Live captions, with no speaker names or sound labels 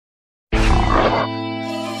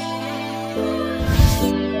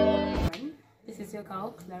your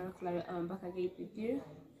girl Clara. I'm back again with you.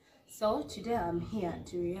 So today I'm here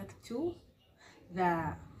to react to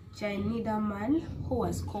the Chinese man who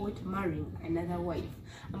was caught marrying another wife.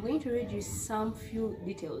 I'm going to read you some few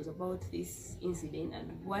details about this incident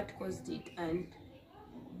and what caused it and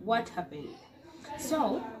what happened.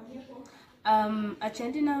 So a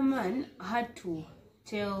Chinese man had to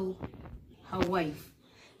tell her wife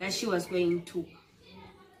that she was going to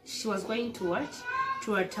what?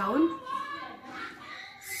 To a town.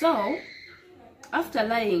 So after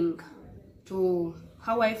lying to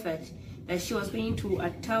her wife that she was going to a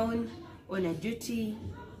town on a duty,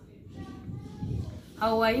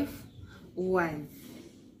 her wife was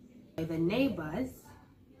by the neighbors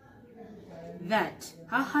that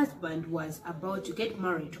her husband was about to get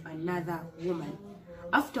married to another woman,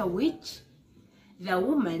 after which the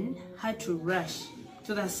woman had to rush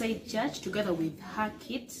to the said church together with her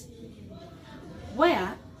kids,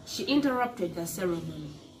 where she interrupted the ceremony.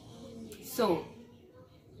 So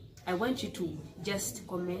I want you to just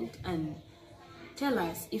comment and tell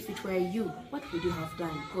us, if it were you, what would you have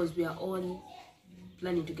done? Because we are all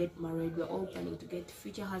planning to get married, we're all planning to get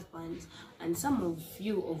future husbands, and some of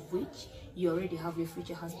you of which you already have your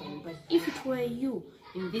future husband. But if it were you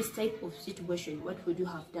in this type of situation, what would you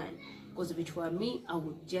have done? Because if it were me, I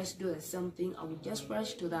would just do the same thing. I would just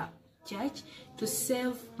rush to the church to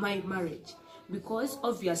save my marriage, because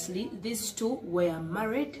obviously these two were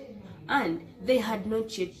married and they had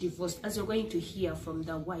not yet divorced. As you're going to hear from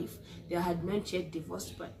the wife, they had not yet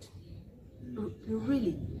divorced. But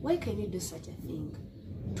really, why can you do such a thing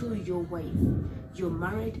to your wife? You're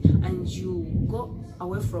married and you go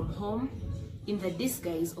away from home in the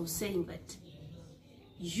disguise of saying that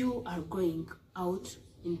you are going out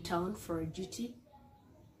in town for a duty.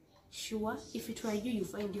 Sure, if it were you, you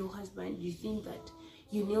find your husband, you think that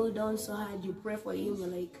you kneel down so hard, you pray for him, you're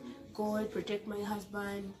like, God, protect my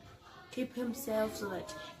husband, keep him safe so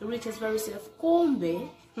that he reaches very safe. Kombe,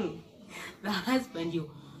 the husband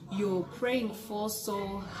you're praying for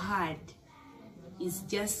so hard is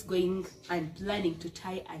just going and planning to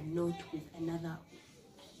tie a knot with another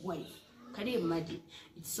wife. Can you imagine?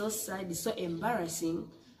 It's so sad, it's so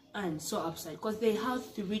embarrassing and so upset, because they have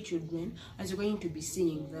 3 children, as you're going to be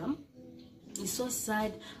seeing them. It's so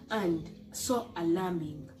sad and so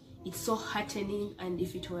alarming. It's so heartening, and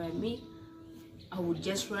if it were me, I would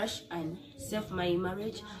just rush and save my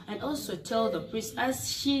marriage, and also tell the priest, as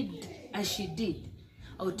she did.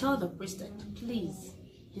 I would tell the priest that, please,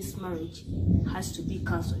 this marriage has to be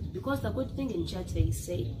cancelled. Because the good thing in church, they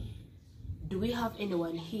say, do we have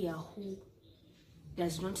anyone here who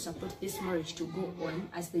does not support this marriage to go on?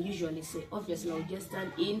 As they usually say, obviously I'll just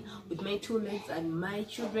stand in with my 2 legs and my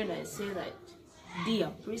children and say that, dear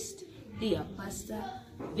priest, dear pastor,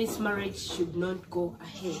 this marriage should not go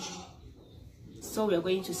ahead. So we are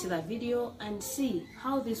going to see that video and see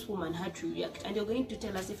how this woman had to react, and you're going to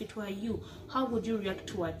tell us, if it were you, how would you react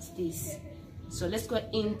towards this? So let's go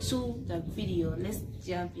into the video. Let's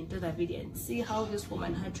jump into the video and see how this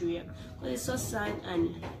woman had to react, because it's so sad.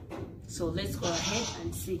 And so let's go ahead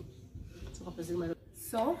and see.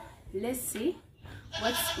 So let's see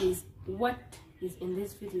what is in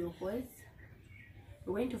this video, boys.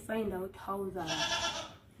 We're going to find out how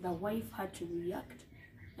the wife had to react,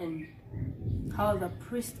 and how the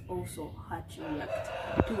priest also had to react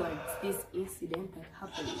towards this incident that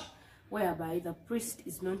happened, whereby the priest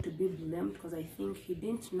is not to be blamed, because I think he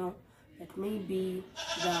didn't know that maybe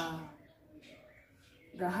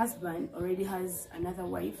the husband already has another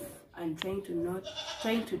wife and trying to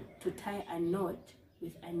tie a knot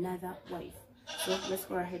with another wife. So let's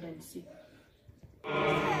go ahead and see.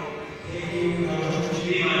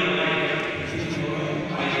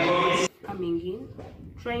 Coming in,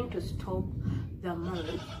 trying to stop the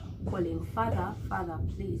marriage, calling, Father,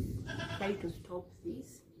 please try to stop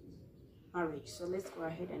this marriage. So let's go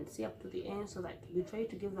ahead and see up to the end, so that we try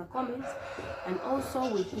to give the comments, and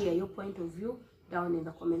also we hear your point of view down in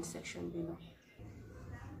the comment section below.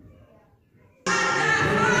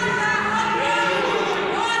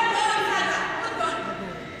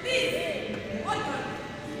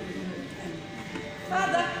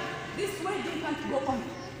 Father, this wedding can't go on.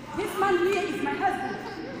 This man here is my husband.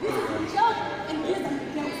 This is my child, and he is an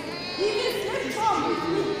account. He is very strong with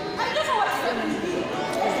me. I don't know what's happening here.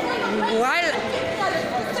 This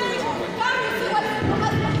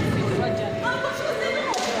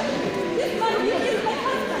man here is my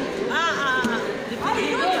husband. I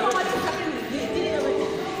don't know what is happening here.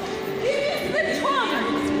 He is very strong.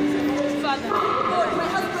 Father, Lord, my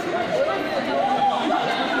husband.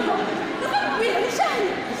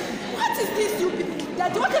 What is this, you people?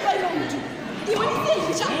 What have I wrong with you?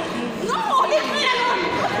 No, leave me alone.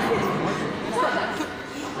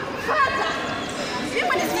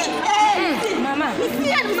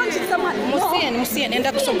 Sien,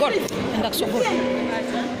 enda kusogol. Enda kusogol.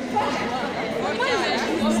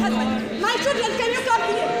 My children, can you come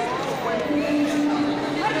here?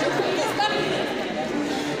 My children, please come here.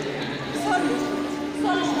 Sorry.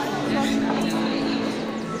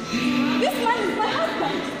 This man is my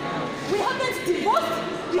husband. We haven't divorced.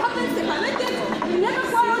 We haven't separated. We never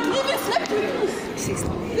quarreled. We even slept with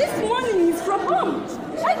you. This morning is from home.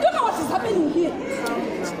 I don't know what is happening here.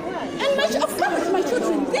 And I've come with my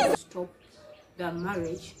children. Please stop the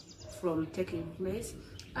marriage from taking place.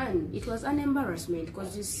 And it was an embarrassment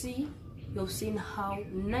because you've seen how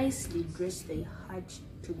nicely dressed they had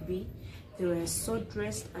to be. They were so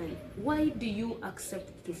dressed, and why do you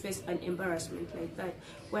accept to face an embarrassment like that,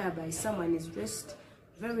 whereby someone is dressed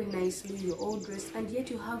very nicely, you're all dressed, and yet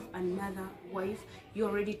you have another wife, you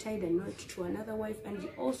already tied a knot to another wife, and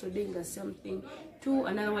you're also doing the same thing to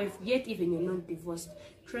another wife, yet even you're not divorced.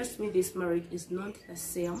 Trust me, this marriage is not the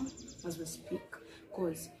same as we speak,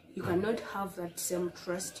 because you cannot have that same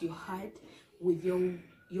trust you had with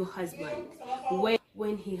your husband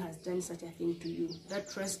when he has done such a thing to you. That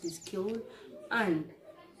trust is killed, and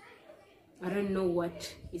I don't know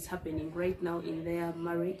what is happening right now in their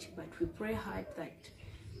marriage, but we pray hard that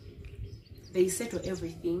they settle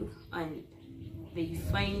everything and they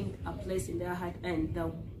find a place in their heart, and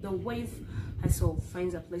the wife herself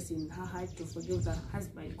finds a place in her heart to forgive the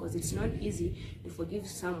husband, because it's not easy to forgive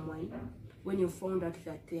someone when you found out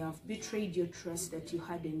that they have betrayed your trust that you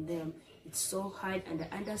had in them. It's so hard, and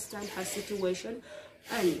I understand her situation,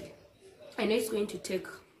 and I know it's going to take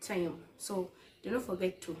time. So do not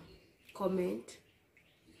forget to comment,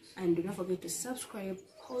 and do not forget to subscribe.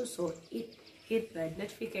 Also hit the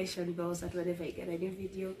notification bell so that whenever I get a new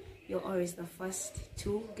video, you're always the first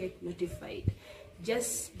to get notified.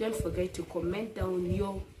 Just don't forget to comment down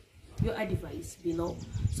your advice below,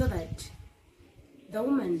 so that the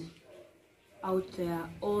woman out there,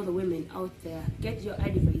 all the women out there, get your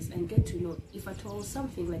advice and get to know if at all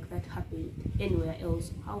something like that happened anywhere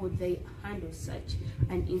else, how would they handle such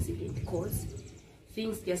an incident, because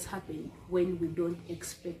things just happen when we don't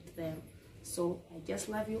expect them. So I just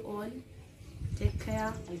love you all. Take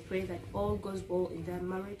care. I pray that all goes well in their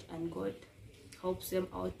marriage and God helps them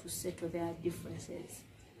out to settle their differences.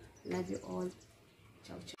 Love you all.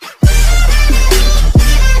 Ciao, ciao.